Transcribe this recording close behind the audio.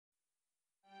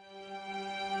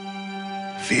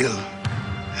feel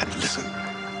and listen.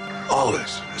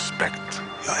 Always respect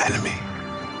your enemy.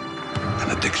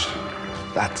 An addiction.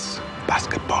 That's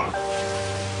basketball.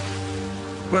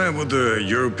 Why would a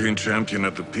European champion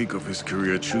at the peak of his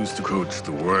career choose to coach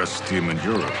the worst team in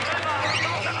Europe?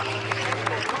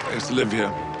 I used to live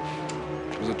here.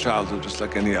 It was a childhood just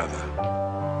like any other.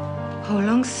 How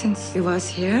long since you was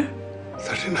here?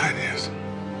 39 years.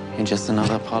 And just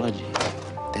another apology.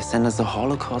 They send us a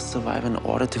Holocaust survivor in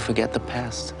order to forget the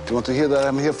past. Do you want to hear that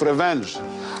I'm here for revenge?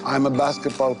 I'm a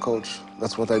basketball coach.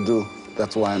 That's what I do.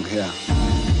 That's why I'm here.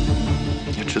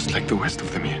 You're just like the rest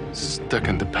of them here, stuck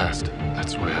in the past.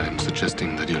 That's why I'm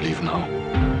suggesting that you leave now.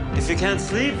 If you can't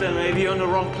sleep, then maybe you're in the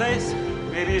wrong place.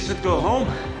 Maybe you should go home.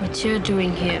 What you're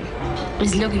doing here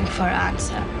is looking for an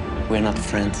answer. We're not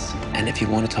friends. And if you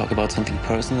want to talk about something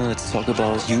personal, let's talk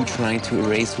about you trying to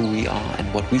erase who we are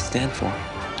and what we stand for.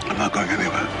 I'm not going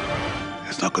anywhere.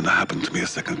 It's not going to happen to me a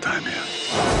second time here.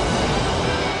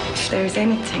 If there's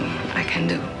anything I can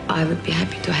do, I would be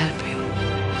happy to help you.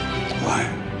 Why?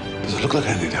 Does it look like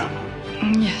I need help?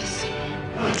 Yes.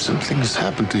 Something has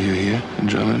happened to you here in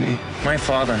Germany. My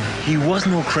father, he was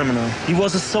no criminal. He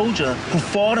was a soldier who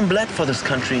fought and bled for this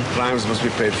country. Crimes must be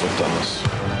paid for, Thomas.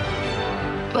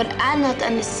 What I not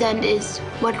understand is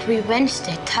what revenge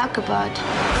they talk about.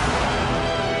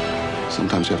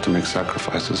 Sometimes you have to make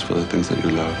sacrifices for the things that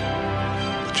you love.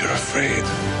 But you're afraid.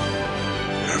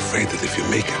 You're afraid that if you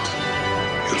make it,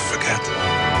 you'll forget.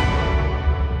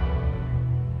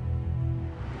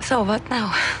 So what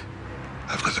now?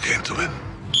 I've got a game to win.